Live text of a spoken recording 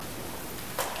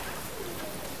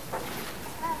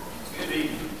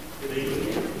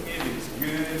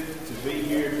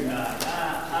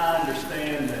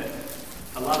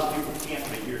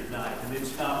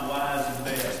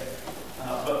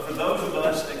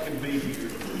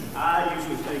I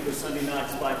usually think of Sunday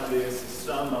nights like this as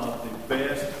some of the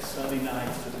best Sunday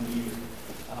nights of the year.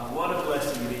 What a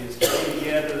blessing it is to be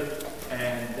together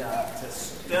and to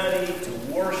study, to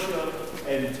worship,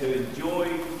 and to enjoy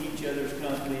each other's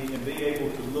company and be able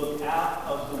to look out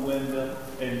of the window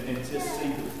and just see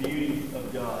the beauty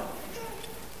of God.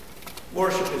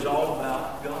 Worship is all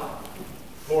about God,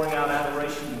 pouring out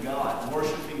adoration to God,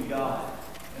 worshiping God,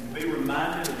 and be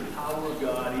reminded of the power of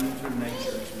God even through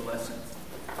nature's blessings.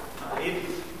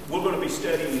 We're going to be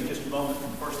studying in just a moment from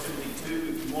 1 Timothy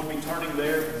 2. If you want to be turning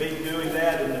there, be doing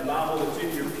that in the Bible that's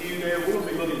in your pew there. We're going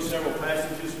to be looking at several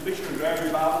passages. Be sure to grab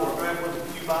your Bible or grab one of the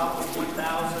pew Bibles.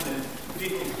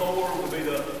 1054 will be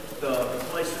the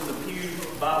place in the pew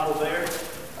Bible there.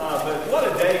 But what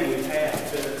a day we've had.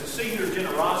 To see your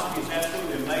generosity is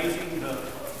absolutely amazing.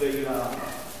 The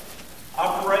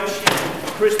Operation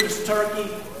Christmas Turkey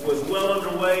was well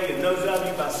underway, and those of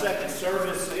you by second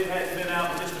service, it hadn't been out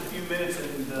in just a few minutes,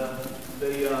 and the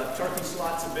turkey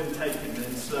slots have been taken.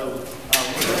 And so we're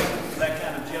thankful for that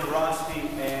kind of generosity,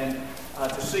 and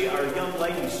to see our young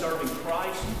ladies serving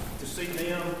Christ, to see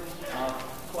them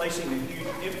placing a huge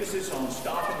emphasis on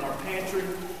stocking our pantry.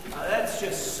 That's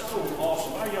just so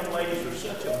awesome. Our young ladies are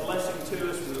such a blessing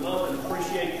to us. We love and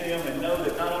appreciate them and know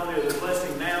that not only are they a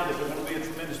blessing now, but they're going to be a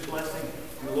tremendous blessing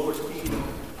in the Lord's kingdom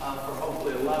for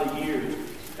hopefully a lot of years.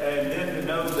 And then to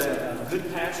know that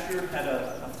Good Pasture had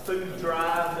a food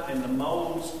drive, and the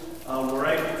Moles were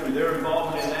able, through their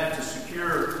involvement in that, to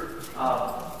secure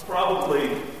probably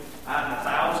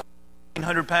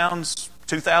 1,100 pounds,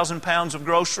 2,000 pounds of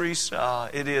groceries.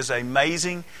 It is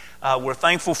amazing. We're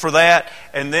thankful for that.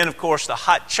 And then, of course, the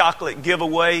hot chocolate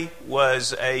giveaway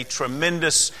was a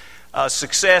tremendous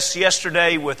success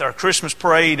yesterday with our Christmas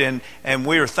parade, and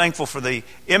we are thankful for the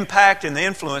impact and the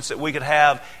influence that we could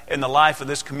have in the life of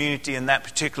this community in that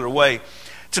particular way.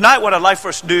 Tonight, what I'd like for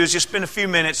us to do is just spend a few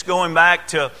minutes going back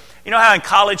to, you know how in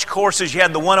college courses you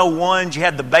had the 101s, you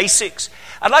had the basics?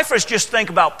 I'd like for us to just think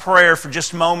about prayer for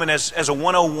just a moment as a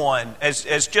 101,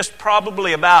 as just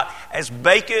probably about as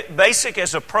basic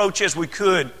as approach as we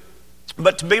could,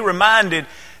 but to be reminded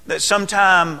that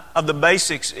sometime of the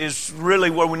basics is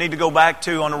really where we need to go back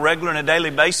to on a regular and a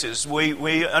daily basis.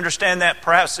 We understand that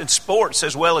perhaps in sports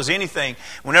as well as anything.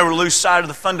 Whenever we lose sight of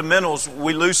the fundamentals,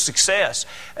 we lose success.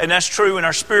 And that's true in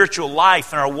our spiritual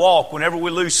life and our walk. Whenever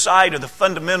we lose sight of the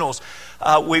fundamentals,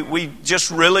 we just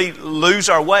really lose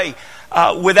our way.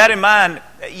 With that in mind,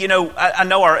 you know, I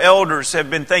know our elders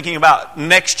have been thinking about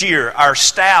next year. Our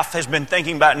staff has been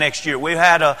thinking about next year. We've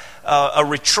had a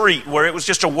retreat where it was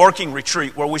just a working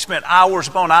retreat where we spent hours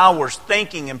upon hours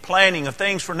thinking and planning of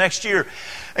things for next year.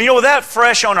 And you know, with that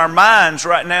fresh on our minds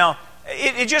right now,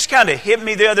 it just kind of hit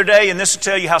me the other day, and this will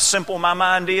tell you how simple my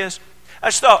mind is. I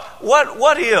just thought,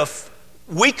 what if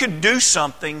we could do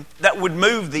something that would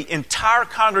move the entire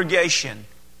congregation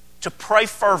to pray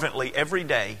fervently every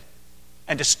day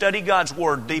and to study God's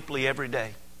Word deeply every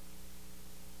day?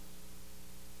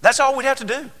 That's all we'd have to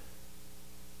do.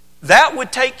 That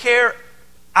would take care,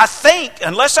 I think,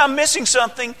 unless I'm missing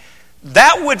something,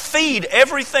 that would feed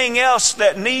everything else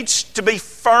that needs to be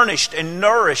furnished and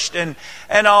nourished and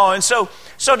all. And so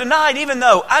tonight, even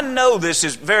though I know this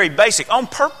is very basic on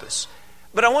purpose,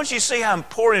 but I want you to see how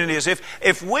important it is.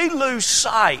 If we lose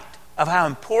sight of how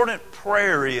important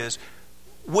prayer is,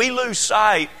 we lose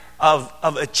sight of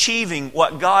achieving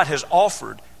what God has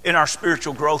offered in our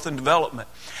spiritual growth and development.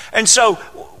 And so,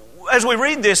 as we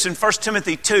read this in 1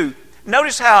 Timothy 2,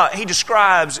 notice how he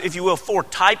describes, if you will, 4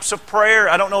 types of prayer.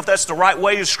 I don't know if that's the right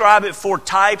way to describe it, 4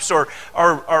 types or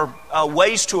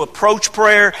ways to approach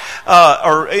prayer,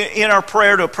 or in our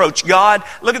prayer to approach God.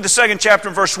 Look at the 2nd chapter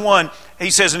in verse 1. He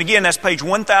says, and again, that's page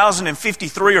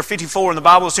 1053 or 54 in the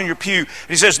Bible that's in your pew. And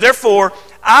he says, therefore,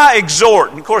 I exhort.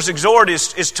 And of course, exhort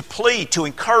is to plead, to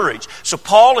encourage. So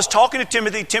Paul is talking to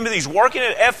Timothy. Timothy's working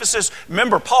at Ephesus.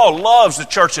 Remember, Paul loves the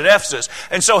church at Ephesus.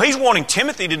 And so he's wanting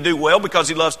Timothy to do well because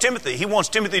he loves Timothy. He wants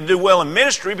Timothy to do well in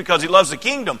ministry because he loves the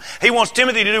kingdom. He wants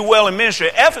Timothy to do well in ministry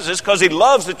at Ephesus because he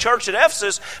loves the church at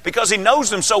Ephesus because he knows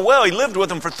them so well. He lived with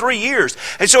them for 3 years.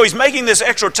 And so he's making this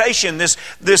exhortation,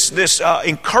 this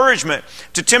encouragement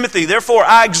to Timothy. Therefore,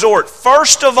 I exhort,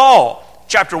 first of all,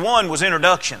 chapter 1 was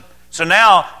introduction. So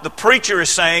now the preacher is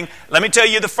saying, let me tell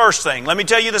you the first thing. Let me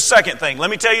tell you the second thing. Let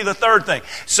me tell you the third thing.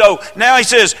 So now he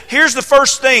says, here's the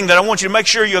first thing that I want you to make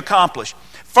sure you accomplish.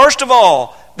 First of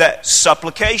all, that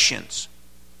supplications,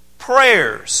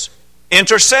 prayers,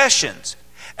 intercessions,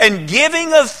 and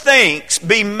giving of thanks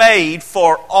be made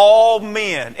for all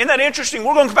men. Isn't that interesting?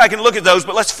 We're going to come back and look at those,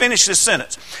 but let's finish this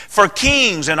sentence. For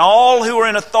kings and all who are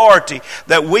in authority,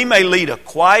 that we may lead a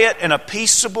quiet and a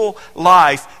peaceable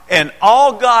life in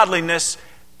all godliness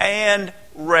and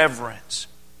reverence.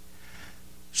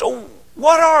 So,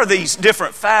 what are these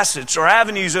different facets or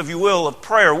avenues, if you will, of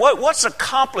prayer? What's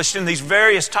accomplished in these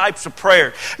various types of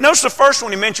prayer? Notice the first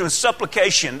one he mentioned was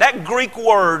supplication. That Greek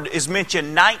word is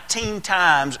mentioned 19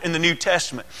 times in the New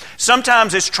Testament.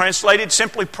 Sometimes it's translated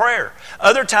simply prayer.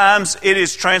 Other times it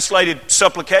is translated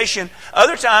supplication.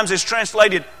 Other times it's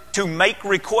translated to make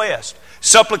request.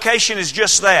 Supplication is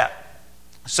just that.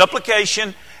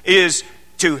 Supplication is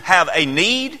to have a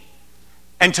need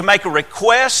and to make a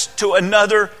request to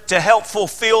another to help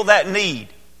fulfill that need.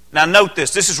 Now note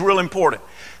this is real important.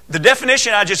 The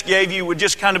definition I just gave you would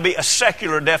just kind of be a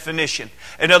secular definition.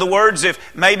 In other words, if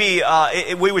maybe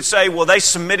we would say, well, they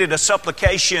submitted a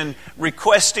supplication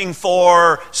requesting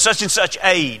for such and such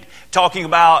aid, talking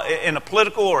about in a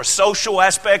political or a social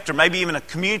aspect or maybe even a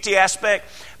community aspect.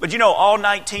 But you know, all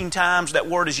 19 times that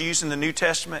word is used in the New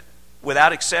Testament,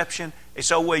 without exception,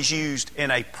 it's always used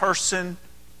in a person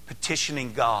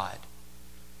petitioning God.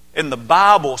 In the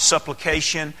Bible,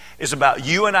 supplication is about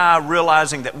you and I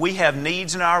realizing that we have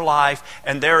needs in our life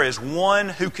and there is one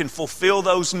who can fulfill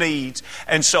those needs.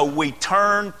 And so we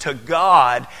turn to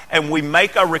God and we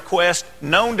make our request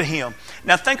known to Him.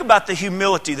 Now think about the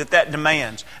humility that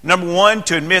demands. Number one,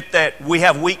 to admit that we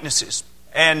have weaknesses.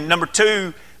 And number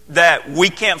two, that we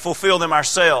can't fulfill them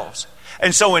ourselves.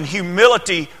 And so in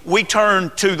humility, we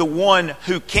turn to the one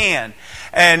who can.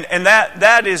 And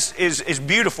that is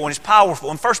beautiful and it's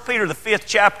powerful. In 1 Peter, the 5th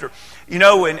chapter, you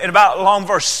know, in about along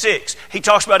verse 6, he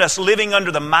talks about us living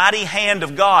under the mighty hand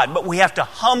of God. But we have to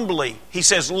humbly, he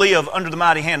says, live under the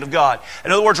mighty hand of God.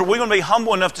 In other words, are we going to be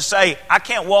humble enough to say, I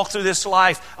can't walk through this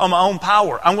life on my own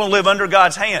power. I'm going to live under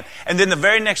God's hand. And then the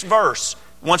very next verse,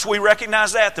 once we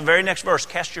recognize that, the very next verse,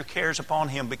 cast your cares upon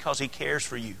Him because He cares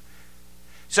for you.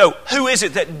 So who is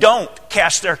it that don't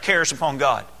cast their cares upon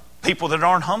God? People that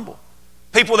aren't humble.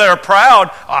 People that are proud,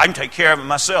 I can take care of it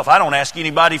myself. I don't ask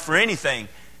anybody for anything.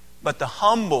 But the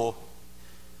humble,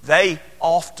 they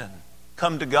often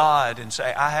come to God and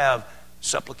say, I have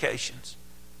supplications.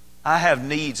 I have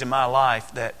needs in my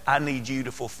life that I need you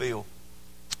to fulfill.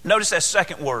 Notice that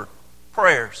second word,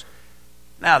 prayers.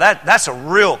 Now that's a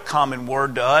real common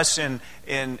word to us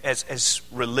as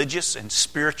religious and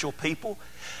spiritual people.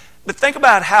 But think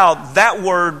about how that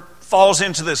word falls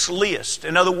into this list.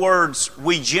 In other words,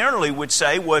 we generally would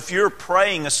say, well, if you're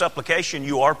praying a supplication,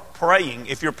 you are praying.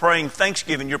 If you're praying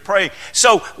thanksgiving, you're praying.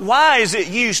 So why is it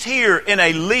used here in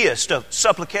a list of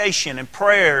supplication and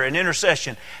prayer and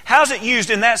intercession? How is it used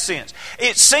in that sense?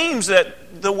 It seems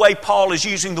that the way Paul is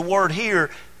using the word here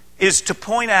is to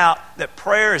point out that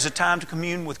prayer is a time to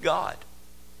commune with God.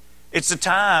 It's a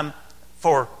time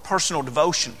for personal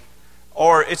devotion.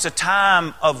 Or it's a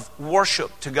time of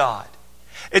worship to God.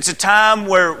 It's a time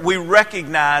where we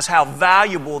recognize how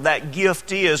valuable that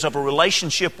gift is of a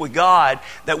relationship with God,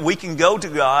 that we can go to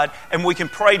God and we can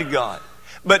pray to God.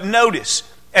 But notice,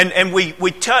 and we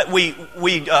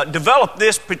developed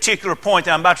this particular point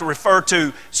that I'm about to refer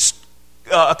to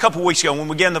a couple weeks ago when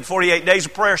we began the 48 days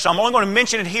of prayer. So I'm only going to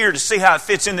mention it here to see how it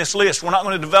fits in this list. We're not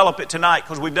going to develop it tonight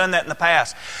because we've done that in the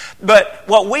past. But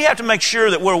what we have to make sure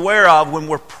that we're aware of when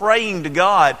we're praying to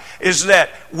God is that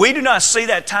we do not see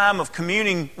that time of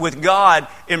communing with God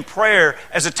in prayer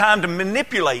as a time to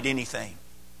manipulate anything.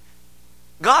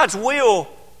 God's will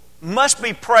must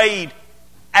be prayed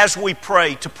as we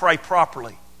pray, to pray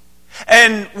properly.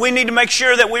 And we need to make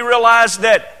sure that we realize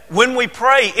that when we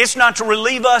pray, it's not to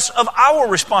relieve us of our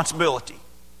responsibility.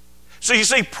 So you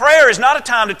see, prayer is not a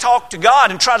time to talk to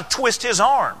God and try to twist His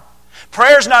arm.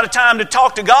 Prayer is not a time to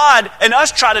talk to God and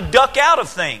us try to duck out of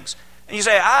things. And you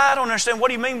say, I don't understand. What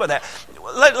do you mean by that?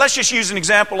 Let's just use an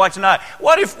example like tonight.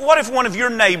 What if one of your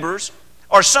neighbors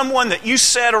or someone that you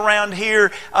set around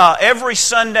here every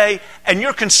Sunday and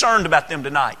you're concerned about them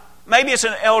tonight? Maybe it's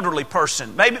an elderly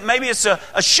person. Maybe it's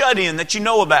a shut-in that you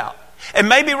know about. And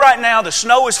maybe right now the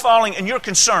snow is falling and you're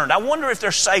concerned. I wonder if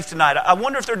they're safe tonight. I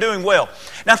wonder if they're doing well.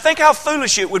 Now think how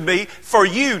foolish it would be for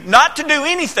you not to do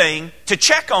anything to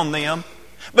check on them,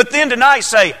 but then tonight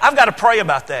say, I've got to pray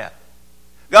about that.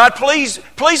 God,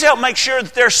 please help make sure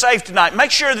that they're safe tonight.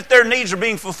 Make sure that their needs are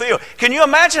being fulfilled. Can you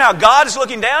imagine how God is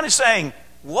looking down and saying,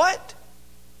 what?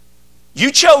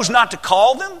 You chose not to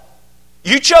call them?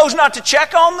 You chose not to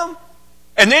check on them?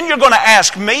 And then you're going to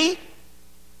ask me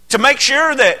to make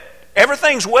sure that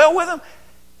everything's well with them?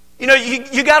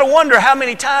 You got to wonder how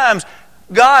many times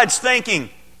God's thinking,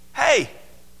 hey,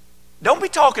 Don't be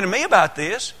talking to me about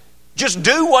this. Just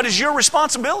do what is your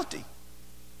responsibility.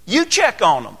 You check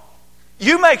on them.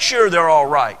 You make sure they're all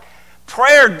right.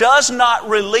 Prayer does not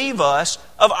relieve us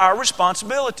of our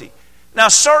responsibility. Now,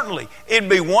 certainly, it'd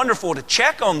be wonderful to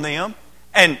check on them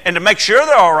and to make sure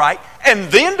they're all right,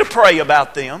 and then to pray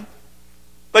about them.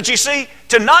 But you see,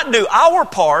 to not do our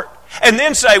part and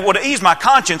then say, well, to ease my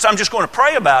conscience, I'm just going to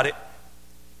pray about it.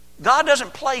 God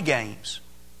doesn't play games.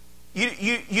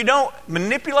 You don't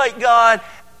manipulate God,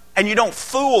 and you don't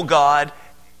fool God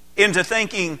into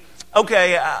thinking,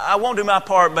 okay, I won't do my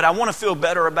part, but I want to feel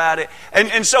better about it.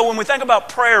 And so when we think about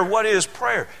prayer, what is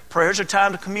prayer? Prayer is a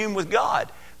time to commune with God,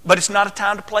 but it's not a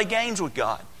time to play games with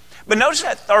God. But notice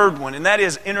that third one, and that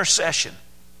is intercession.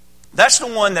 That's the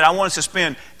one that I want us to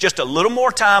spend just a little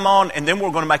more time on, and then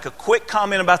we're going to make a quick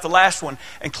comment about the last one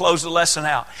and close the lesson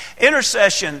out.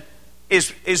 Intercession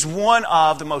is one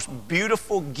of the most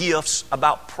beautiful gifts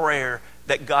about prayer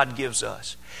that God gives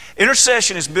us.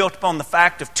 Intercession is built upon the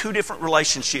fact of two different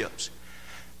relationships.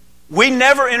 We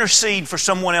never intercede for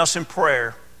someone else in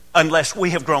prayer unless we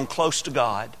have grown close to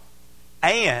God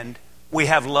and we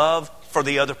have love for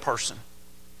the other person.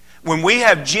 When we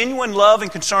have genuine love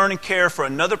and concern and care for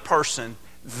another person,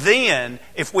 then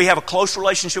if we have a close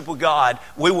relationship with God,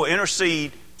 we will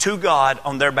intercede to God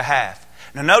on their behalf.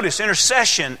 Now notice,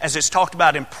 intercession, as it's talked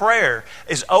about in prayer,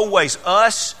 is always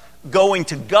us going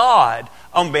to God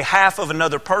on behalf of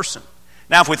another person.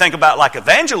 Now if we think about like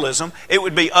evangelism, it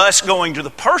would be us going to the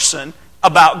person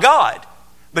about God.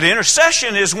 But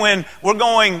intercession is when we're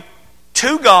going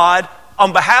to God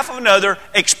on behalf of another,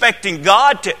 expecting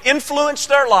God to influence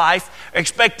their life,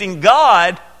 expecting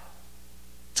God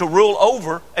to rule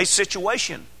over a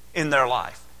situation in their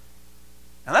life.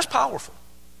 Now that's powerful.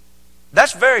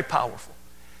 That's very powerful.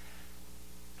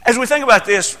 As we think about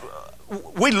this,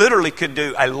 we literally could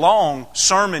do a long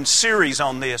sermon series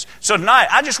on this. So tonight,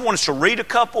 I just want us to read a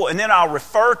couple, and then I'll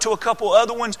refer to a couple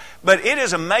other ones. But it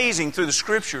is amazing through the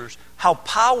Scriptures how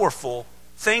powerful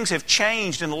things have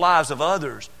changed in the lives of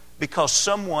others because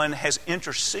someone has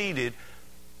interceded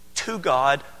to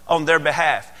God on their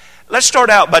behalf. Let's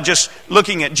start out by just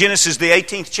looking at Genesis, the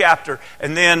 18th chapter,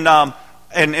 and then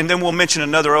we'll mention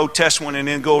another Old Testament and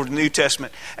then go over to the New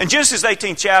Testament. And Genesis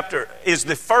 18th chapter is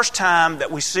the first time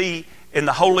that we see in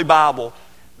the Holy Bible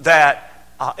that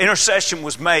intercession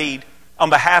was made on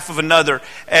behalf of another.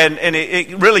 And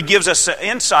it really gives us an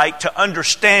insight to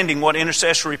understanding what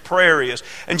intercessory prayer is.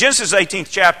 In Genesis 18th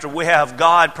chapter, we have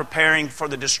God preparing for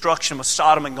the destruction of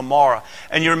Sodom and Gomorrah.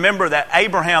 And you remember that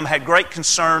Abraham had great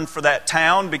concern for that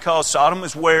town because Sodom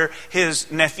is where his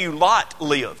nephew Lot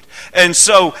lived. And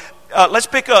so let's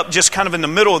pick up just kind of in the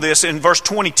middle of this in verse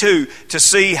 22 to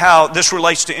see how this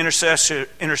relates to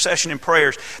intercession and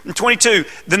prayers. In 22,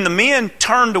 then the men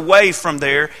turned away from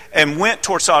there and went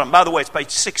toward Sodom. By the way, it's page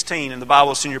 16 in the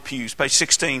Bible. It's in your pews, page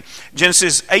 16.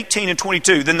 Genesis 18 and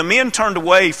 22. Then the men turned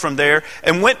away from there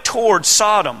and went toward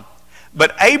Sodom.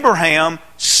 But Abraham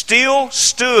still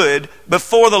stood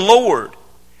before the Lord.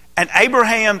 And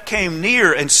Abraham came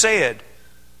near and said,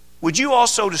 would you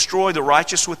also destroy the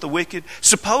righteous with the wicked?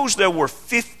 Suppose there were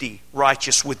 50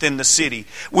 righteous within the city.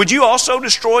 Would you also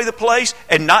destroy the place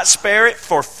and not spare it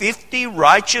for 50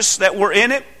 righteous that were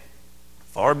in it?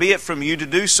 Far be it from you to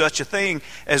do such a thing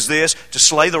as this, to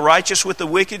slay the righteous with the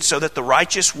wicked, so that the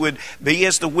righteous would be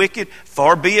as the wicked.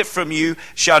 Far be it from you.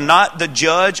 Shall not the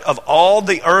judge of all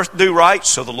the earth do right?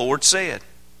 So the Lord said,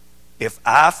 if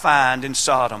I find in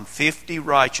Sodom 50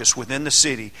 righteous within the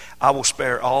city, I will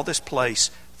spare all this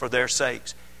place for their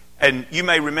sakes. And you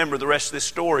may remember the rest of this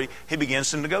story. He begins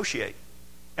to negotiate.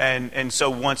 And so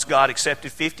once God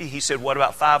accepted 50, he said, what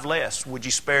about 5 less? Would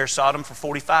you spare Sodom for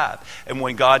 45? And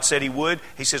when God said he would,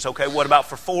 he says, okay, what about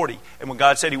for 40? And when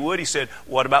God said he would, he said,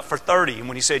 what about for 30? And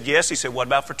when he said yes, he said, what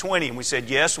about for 20? And we said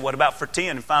yes, what about for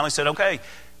 10? And finally said, okay.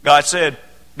 God said,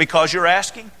 because you're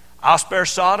asking, I'll spare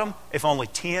Sodom if only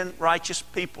 10 righteous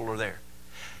people are there.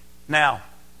 Now,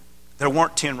 there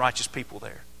weren't 10 righteous people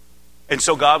there. And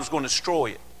so God was going to destroy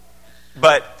it.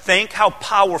 But think how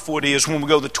powerful it is when we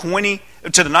go to the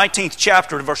 19th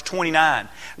chapter to verse 29.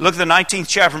 Look at the 19th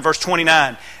chapter and verse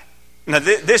 29. Now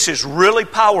this is really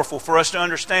powerful for us to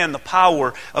understand the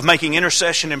power of making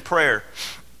intercession and prayer.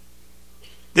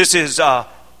 This is the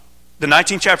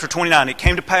 19th chapter 29. It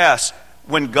came to pass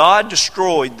when God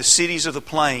destroyed the cities of the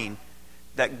plain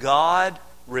that God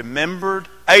remembered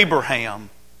Abraham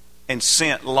and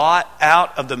sent Lot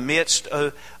out of the midst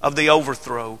of the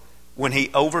overthrow when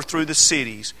he overthrew the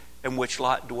cities in which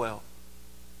Lot dwelt.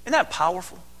 Isn't that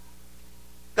powerful?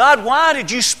 God, why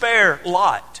did you spare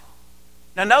Lot?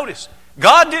 Now notice,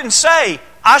 God didn't say,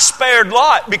 I spared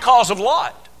Lot because of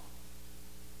Lot.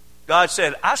 God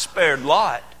said, I spared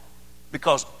Lot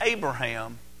because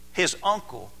Abraham, his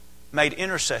uncle, made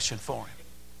intercession for him.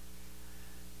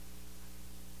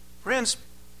 Friends,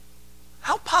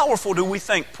 how powerful do we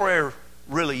think prayer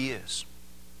really is?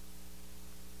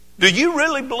 Do you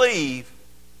really believe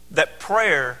that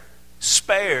prayer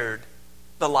spared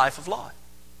the life of Lot?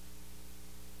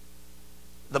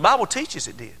 The Bible teaches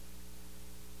it did.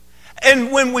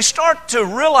 And when we start to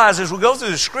realize as we go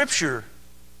through the Scripture,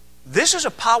 this is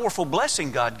a powerful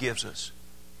blessing God gives us,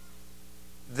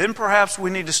 then perhaps we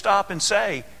need to stop and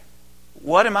say,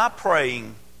 what am I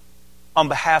praying on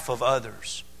behalf of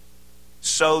others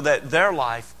so that their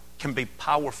life can be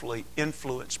powerfully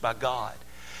influenced by God?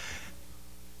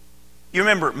 You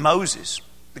remember Moses,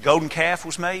 the golden calf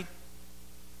was made.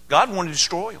 God wanted to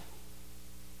destroy him.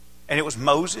 And it was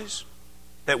Moses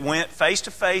that went face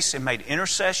to face and made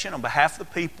intercession on behalf of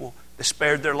the people that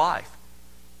spared their life.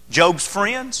 Job's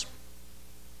friends,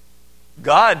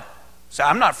 God said,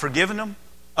 I'm not forgiving them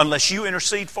unless you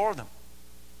intercede for them.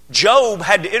 Job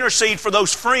had to intercede for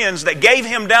those friends that gave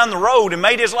him down the road and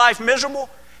made his life miserable.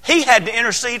 He had to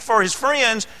intercede for his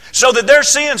friends so that their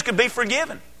sins could be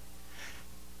forgiven.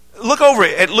 Look over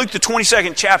at Luke the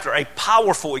 22nd chapter, a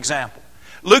powerful example.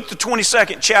 Luke the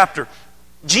 22nd chapter,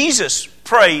 Jesus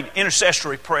prayed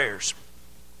intercessory prayers.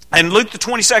 And Luke the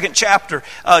 22nd chapter,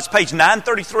 it's page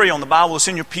 933 on the Bible. It's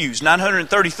in your pews,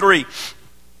 933.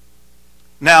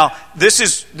 Now, this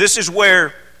is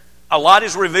where a lot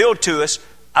is revealed to us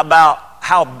about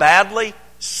how badly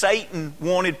Satan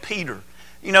wanted Peter.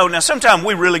 You know, now sometimes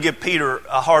we really give Peter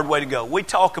a hard way to go. We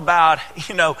talk about,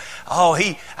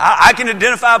 I can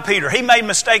identify Peter. He made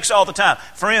mistakes all the time.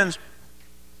 Friends,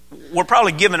 we're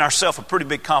probably giving ourselves a pretty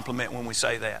big compliment when we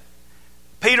say that.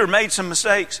 Peter made some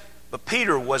mistakes, but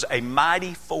Peter was a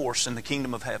mighty force in the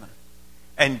kingdom of heaven.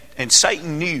 And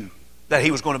Satan knew that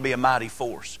he was going to be a mighty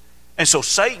force. And so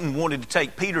Satan wanted to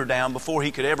take Peter down before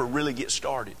he could ever really get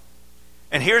started.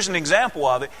 And here's an example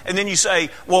of it. And then you say,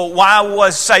 well, why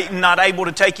was Satan not able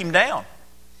to take him down?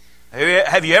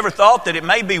 Have you ever thought that it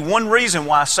may be one reason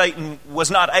why Satan was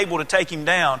not able to take him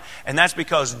down? And that's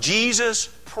because Jesus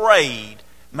prayed,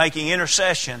 making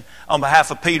intercession on behalf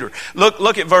of Peter.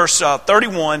 Look at verse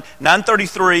 31,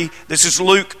 933. This is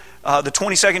Luke, the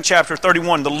 22nd chapter,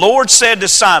 31. The Lord said to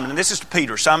Simon, and this is to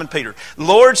Peter, Simon Peter. The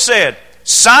Lord said,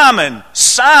 Simon,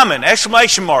 Simon,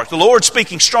 exclamation mark. The Lord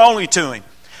speaking strongly to him.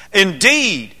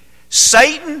 Indeed,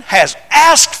 Satan has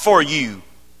asked for you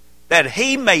that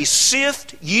he may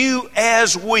sift you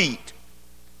as wheat.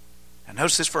 And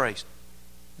notice this phrase,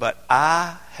 but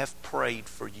I have prayed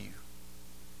for you.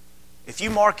 If you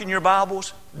mark in your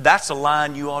Bibles, that's a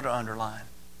line you ought to underline.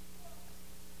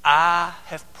 I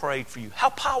have prayed for you. How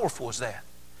powerful is that?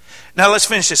 Now let's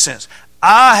finish this sentence.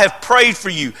 I have prayed for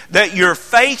you that your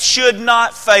faith should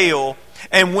not fail,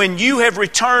 and when you have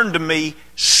returned to me,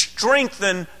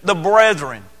 strengthen the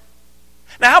brethren.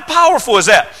 Now how powerful is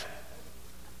that?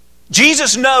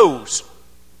 Jesus knows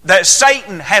that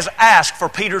Satan has asked for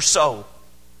Peter's soul.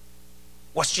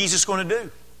 What's Jesus going to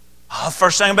do? The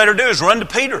first thing I better do is run to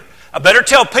Peter. I better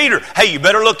tell Peter, hey, you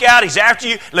better look out. He's after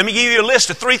you. Let me give you a list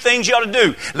of 3 things you ought to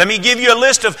do. Let me give you a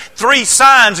list of 3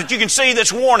 signs that you can see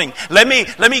that's warning. Let me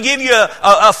give you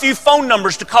a few phone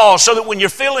numbers to call so that when you're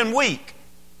feeling weak.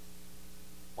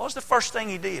 What was the first thing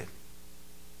he did?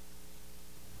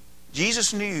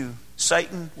 Jesus knew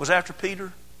Satan was after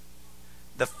Peter.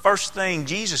 The first thing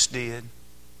Jesus did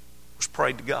was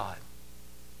pray to God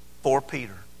for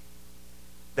Peter,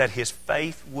 that his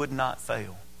faith would not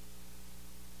fail.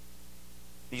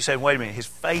 You say, wait a minute, his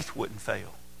faith wouldn't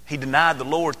fail. He denied the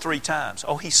Lord 3 times.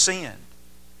 Oh, he sinned.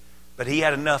 But he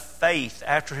had enough faith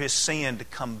after his sin to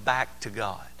come back to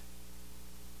God.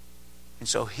 And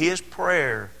so his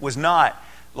prayer was not,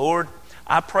 Lord,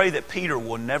 I pray that Peter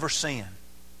will never sin.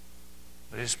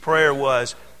 But his prayer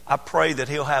was, I pray that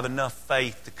he'll have enough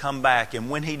faith to come back. And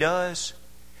when he does,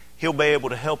 he'll be able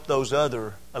to help those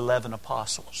other 11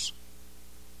 apostles.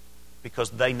 Because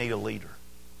they need a leader.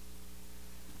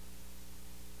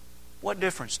 What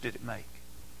difference did it make?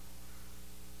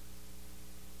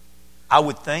 I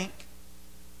would think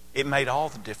it made all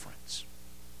the difference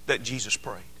that Jesus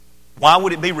prayed. Why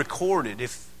would it be recorded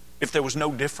if there was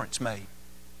no difference made?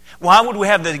 Why would we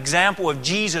have the example of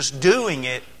Jesus doing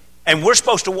it and we're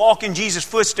supposed to walk in Jesus'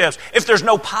 footsteps if there's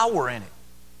no power in it?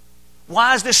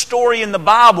 Why is this story in the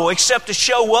Bible except to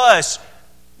show us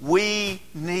we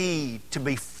need to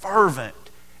be fervent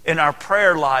in our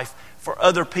prayer life for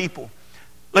other people?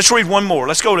 Let's read one more.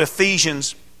 Let's go to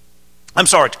Ephesians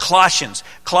to Colossians.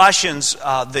 Colossians,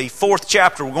 the 4th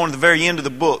chapter. We're going to the very end of the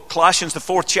book. Colossians, the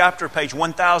 4th chapter, page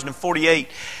 1048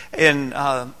 in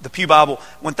the Pew Bible,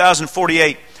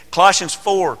 1048. Colossians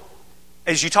 4.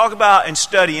 As you talk about and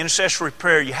study intercessory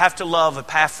prayer, you have to love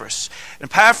Epaphras. And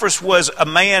Epaphras was a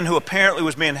man who apparently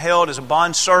was being held as a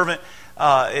bondservant,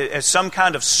 as some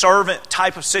kind of servant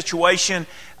type of situation,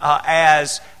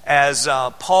 as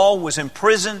Paul was in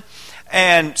prison.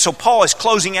 And so Paul is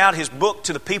closing out his book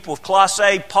to the people of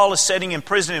Colossae. Paul is sitting in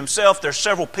prison himself. There's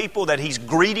several people that he's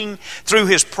greeting through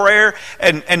his prayer.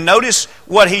 And notice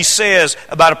what he says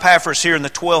about Epaphras here in the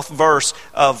 12th verse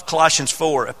of Colossians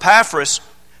 4. Epaphras,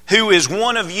 who is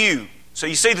one of you. So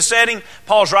you see the setting?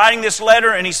 Paul's writing this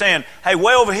letter and he's saying, hey,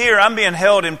 way over here I'm being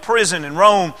held in prison in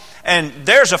Rome. And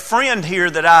there's a friend here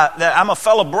that I'm a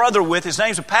fellow brother with. His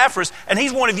name's Epaphras. And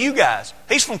he's one of you guys.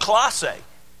 He's from Colossae.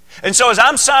 And so as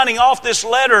I'm signing off this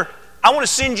letter, I want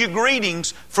to send you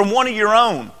greetings from one of your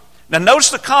own. Now notice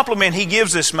the compliment he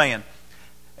gives this man.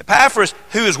 Epaphras,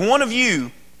 who is one of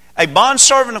you, a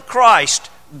bondservant of Christ,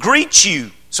 greets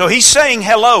you. So he's saying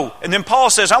hello. And then Paul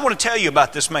says, I want to tell you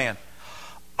about this man.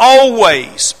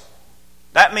 Always.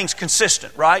 That means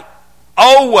consistent, right?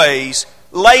 Always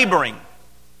laboring.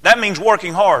 That means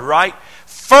working hard, right?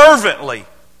 Fervently.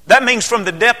 That means from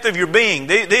the depth of your being.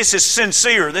 This is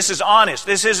sincere. This is honest.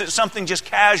 This isn't something just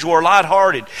casual or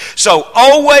lighthearted. So,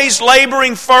 always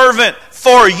laboring fervent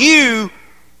for you,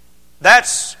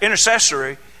 that's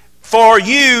intercessory, for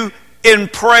you in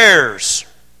prayers.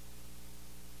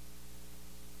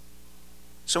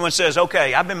 Someone says,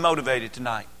 okay, I've been motivated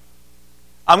tonight.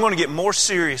 I'm going to get more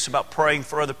serious about praying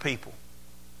for other people.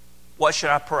 What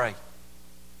should I pray?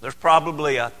 There's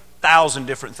probably 1,000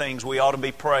 different things we ought to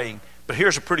be praying. But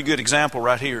here's a pretty good example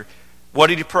right here. What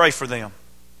did he pray for them?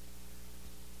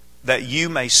 That you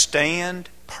may stand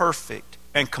perfect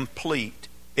and complete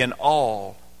in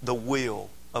all the will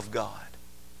of God.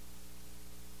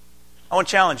 I want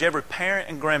to challenge every parent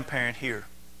and grandparent here.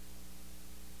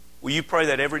 Will you pray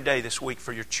that every day this week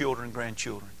for your children and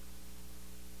grandchildren?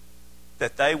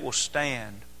 That they will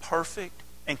stand perfect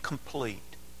and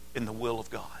complete in the will of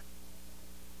God.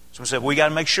 Someone said, we got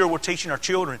to make sure we're teaching our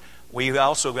children. We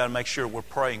also got to make sure we're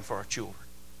praying for our children.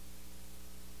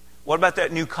 What about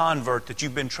that new convert that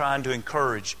you've been trying to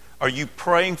encourage? Are you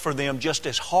praying for them just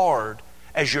as hard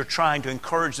as you're trying to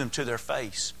encourage them to their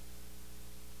face?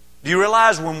 Do you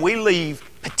realize when we leave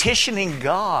petitioning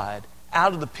God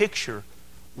out of the picture,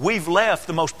 we've left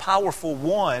the most powerful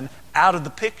one out of the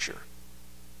picture?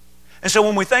 And so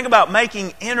when we think about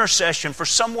making intercession for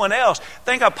someone else,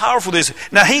 think how powerful this is.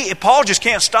 Now, Paul just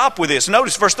can't stop with this.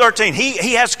 Notice verse 13.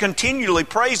 He has to continually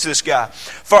praise this guy.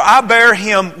 For I bear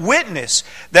him witness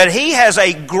that he has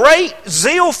a great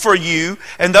zeal for you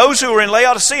and those who are in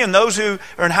Laodicea and those who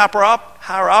are in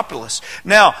Hierapolis.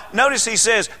 Now, notice he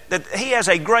says that he has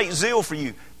a great zeal for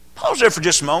you. Pause there for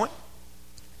just a moment.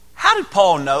 How did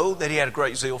Paul know that he had a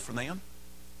great zeal for them?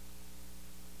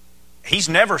 He's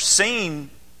never seen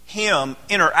him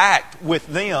interact with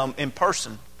them in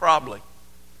person, probably.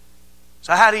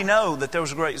 So how did he know that there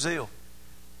was a great zeal?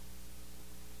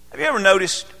 Have you ever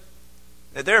noticed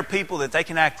that there are people that they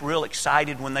can act real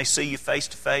excited when they see you face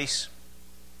to face?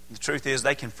 The truth is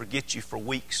they can forget you for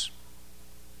weeks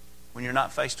when you're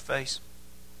not face to face.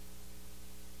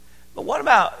 But what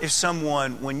about if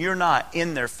someone, when you're not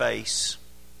in their face,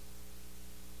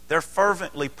 they're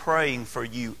fervently praying for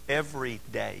you every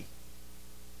day?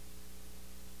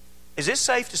 Is it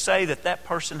safe to say that that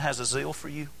person has a zeal for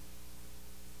you?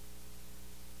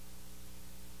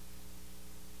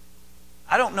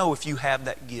 I don't know if you have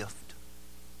that gift.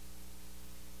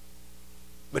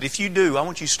 But if you do, I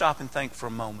want you to stop and think for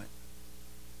a moment.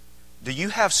 Do you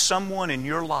have someone in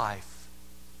your life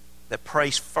that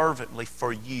prays fervently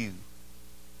for you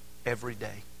every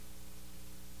day?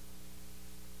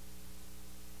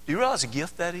 Do you realize a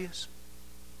gift that is?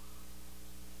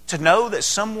 To know that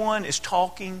someone is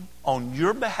talking on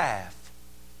your behalf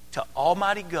to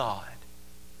Almighty God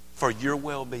for your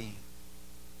well-being.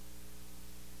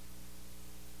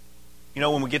 You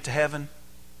know, when we get to heaven,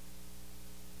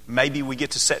 maybe we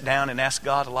get to sit down and ask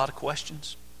God a lot of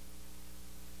questions.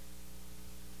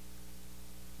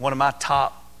 One of my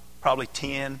top, probably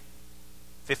 10,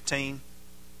 15,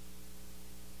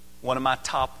 one of my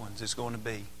top ones is going to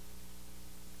be,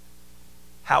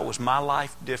 how was my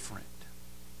life different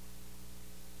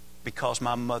because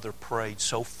my mother prayed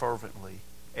so fervently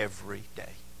every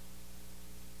day?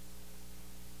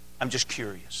 I'm just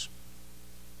curious.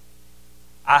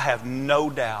 I have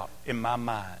no doubt in my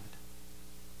mind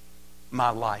my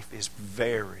life is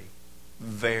very,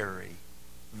 very,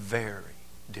 very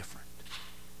different.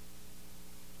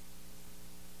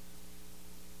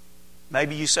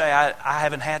 Maybe you say, I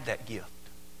haven't had that gift.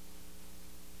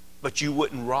 But you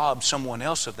wouldn't rob someone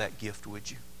else of that gift, would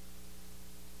you?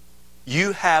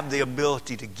 You have the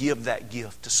ability to give that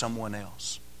gift to someone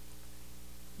else.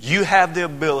 You have the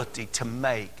ability to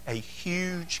make a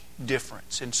huge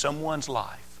difference in someone's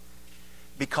life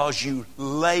because you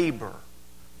labor,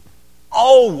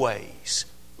 always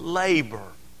labor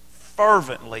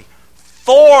fervently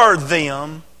for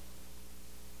them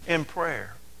in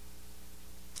prayer.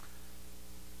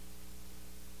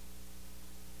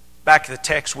 Back to the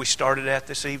text we started at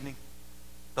this evening.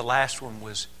 The last one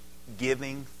was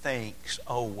giving thanks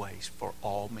always for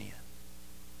all men.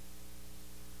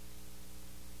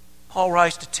 Paul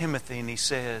writes to Timothy and he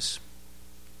says,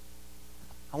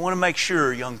 I want to make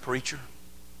sure, young preacher,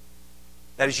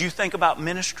 that as you think about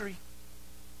ministry,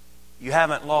 you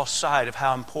haven't lost sight of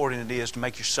how important it is to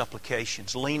make your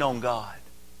supplications. Lean on God.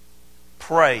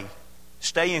 Pray.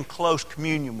 Stay in close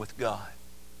communion with God.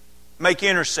 Make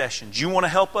intercessions. You want to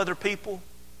help other people?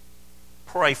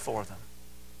 Pray for them.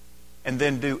 And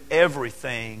then do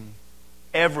everything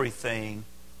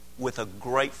with a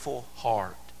grateful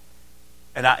heart.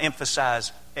 And I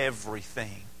emphasize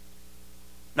everything.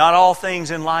 Not all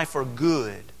things in life are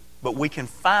good, but we can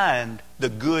find the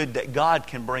good that God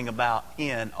can bring about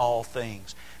in all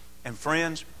things. And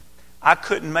friends, I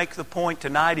couldn't make the point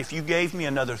tonight. If you gave me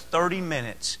another 30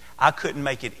 minutes, I couldn't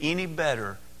make it any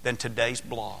better than today's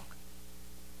blog.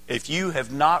 If you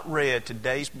have not read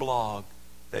today's blog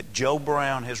that Joe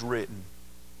Brown has written,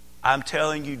 I'm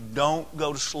telling you, don't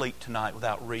go to sleep tonight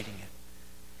without reading it.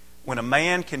 When a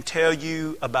man can tell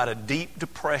you about a deep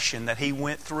depression that he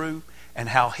went through and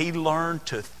how he learned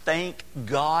to thank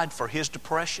God for his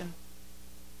depression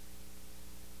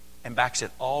and backs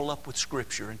it all up with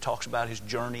Scripture and talks about his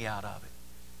journey out of it,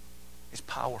 it's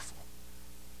powerful.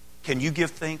 Can you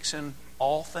give thanks in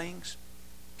all things?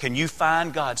 Can you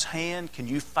find God's hand? Can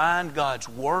you find God's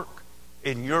work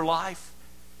in your life?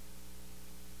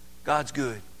 God's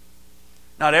good.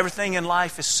 Not everything in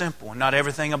life is simple, and not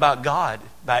everything about God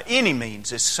by any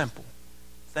means is simple.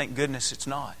 Thank goodness it's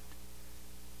not.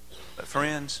 But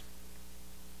friends,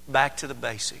 back to the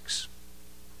basics.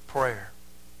 Prayer.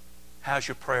 How's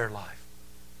your prayer life?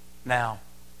 Now,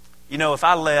 you know, if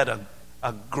I led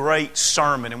a great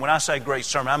sermon, and when I say great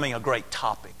sermon, I mean a great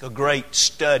topic, a great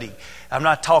study. I'm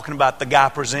not talking about the guy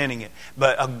presenting it,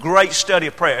 but a great study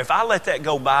of prayer. If I let that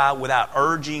go by without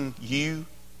urging you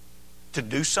to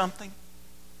do something,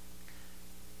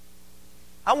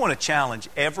 I want to challenge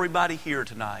everybody here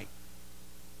tonight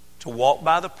to walk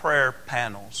by the prayer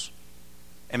panels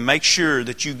and make sure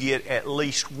that you get at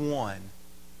least one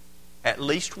of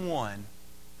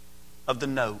the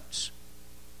notes.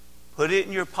 Put it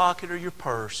in your pocket or your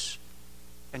purse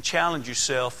and challenge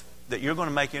yourself that you're going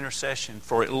to make intercession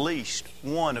for at least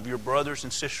one of your brothers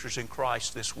and sisters in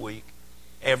Christ this week,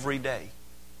 every day.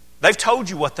 They've told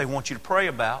you what they want you to pray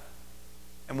about,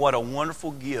 and what a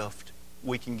wonderful gift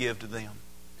we can give to them.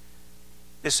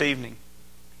 This evening,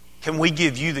 can we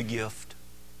give you the gift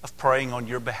of praying on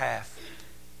your behalf?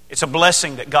 It's a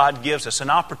blessing that God gives us, an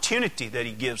opportunity that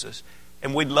He gives us,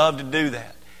 and we'd love to do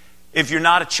that. If you're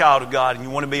not a child of God and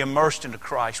you want to be immersed into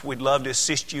Christ, we'd love to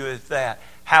assist you with that.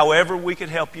 However we could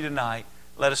help you tonight,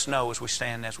 let us know as we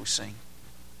stand and as we sing.